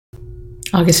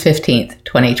August 15th,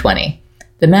 2020.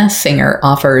 The Masked Singer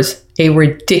offers a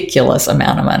ridiculous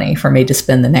amount of money for me to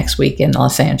spend the next week in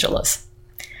Los Angeles.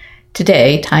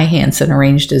 Today, Ty Hansen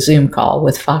arranged a Zoom call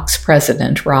with Fox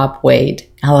President Rob Wade,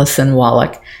 Allison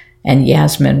Wallach, and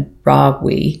Yasmin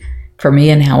Rawi for me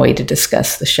and Howie to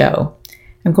discuss the show.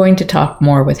 I'm going to talk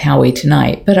more with Howie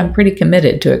tonight, but I'm pretty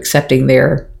committed to accepting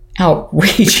their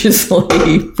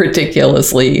outrageously,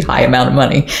 ridiculously high amount of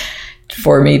money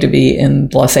for me to be in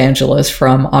Los Angeles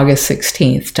from August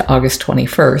 16th to August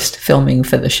 21st filming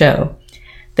for the show.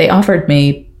 They offered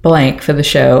me blank for the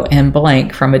show and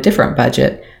blank from a different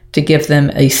budget to give them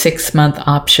a 6-month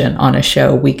option on a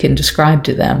show we can describe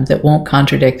to them that won't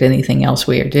contradict anything else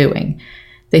we are doing.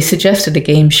 They suggested a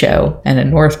game show and a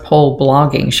North Pole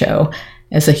blogging show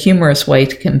as a humorous way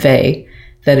to convey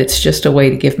that it's just a way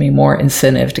to give me more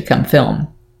incentive to come film.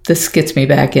 This gets me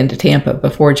back into Tampa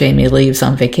before Jamie leaves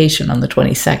on vacation on the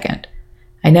 22nd.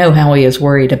 I know Howie is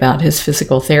worried about his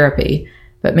physical therapy,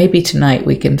 but maybe tonight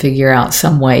we can figure out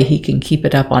some way he can keep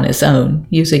it up on his own,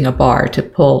 using a bar to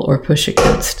pull or push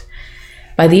against.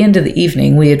 By the end of the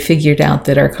evening, we had figured out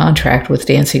that our contract with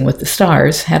Dancing with the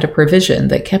Stars had a provision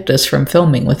that kept us from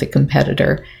filming with a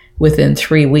competitor within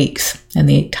 3 weeks, and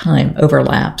the time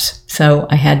overlaps. So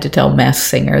I had to tell Masked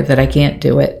Singer that I can't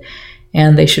do it,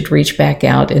 and they should reach back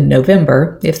out in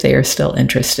November if they are still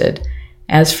interested.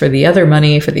 As for the other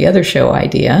money for the other show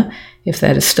idea, if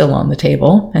that is still on the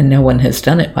table, and no one has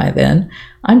done it by then,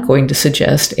 I'm going to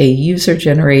suggest a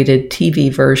user-generated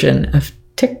TV version of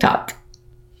TikTok.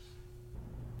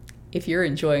 If you're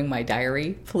enjoying my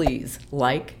diary, please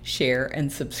like, share, and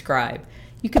subscribe.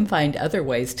 You can find other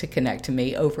ways to connect to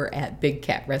me over at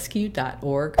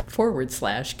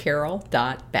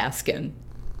bigcatrescue.org/Carole.Baskin.